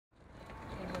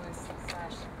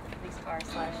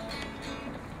car/.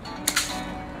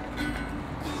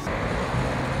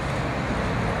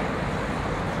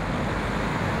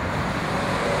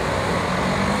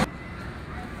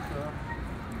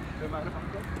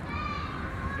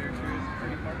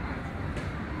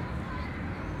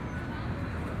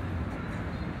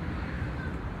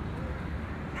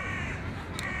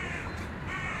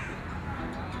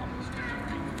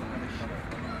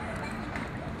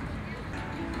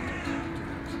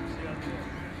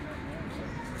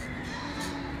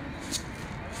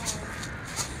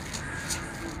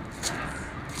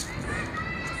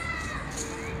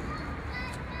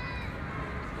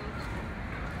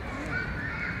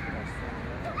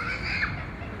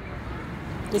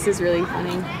 This is really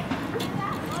funny.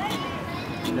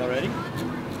 Y'all ready?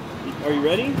 Are you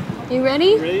ready? You ready?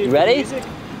 You ready? Music?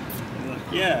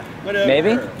 Yeah. Whatever.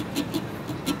 Maybe. 1,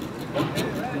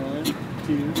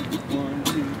 2, 1,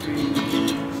 2,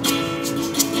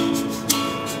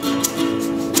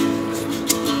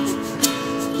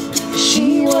 3.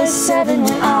 She was 7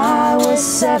 when I was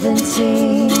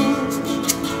 17.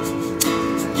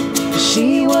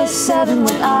 She was 7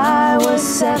 when I was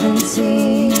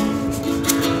 17.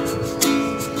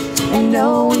 And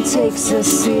no one takes her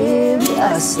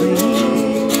seriously.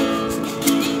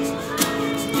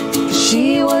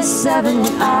 She was 7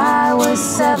 when I was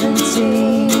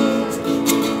 17.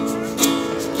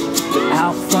 But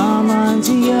out from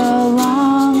under your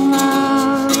long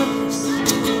locks,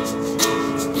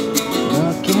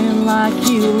 looking like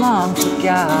you long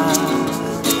forgot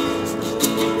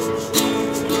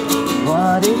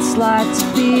what it's like to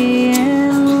be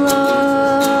in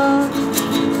love.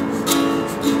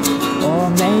 Or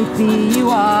maybe you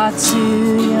are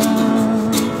too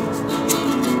young.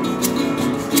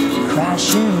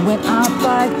 Crashing when our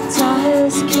bike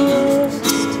tires kissed.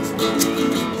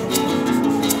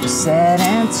 We sat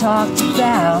and talked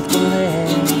about the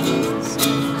list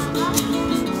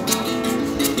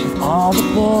of all the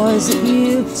boys that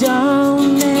you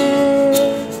don't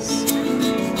miss.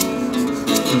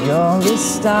 Your list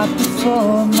stopped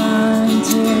before mine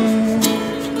did.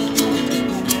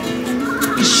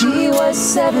 She was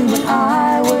 7 when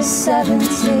I was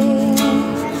 17.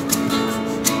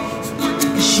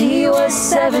 She was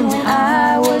 7 when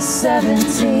I was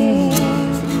 17.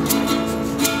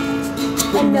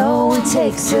 And no one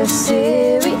takes her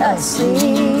seriously.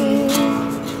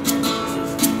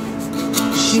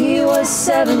 She was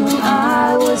 7 when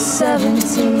I was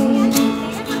 17.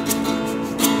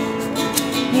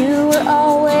 You were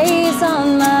always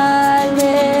on my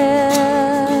list,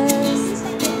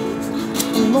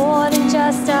 more than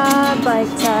just our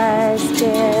bike tires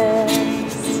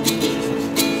kissed.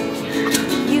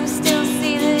 You still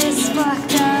see this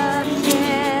fucked up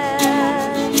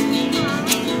kid,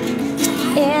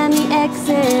 and the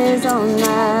exes on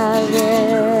my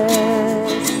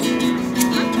wrist.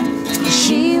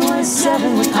 She was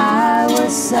 7 when I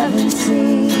was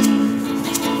 17.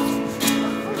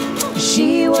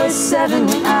 She was 7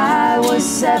 when I was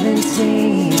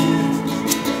 17.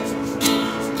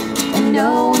 And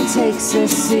no one takes her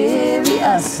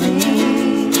seriously.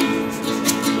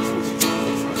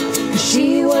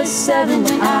 She was 7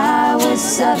 when I was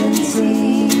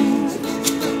 17.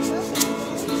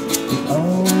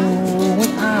 Oh, when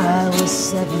I was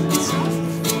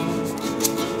 17.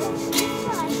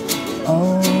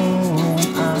 Oh, when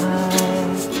I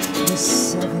was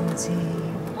 17.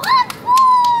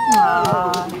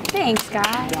 Aw, thanks,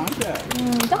 guys.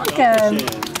 Danke.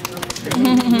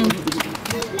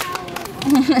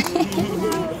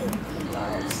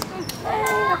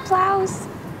 Applause.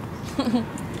 I don't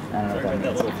know what that That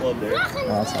means. little flub there. No,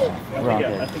 that's all right. We're all I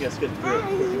good. think I skipped through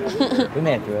it. We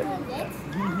made it through it. I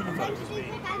thought it was me.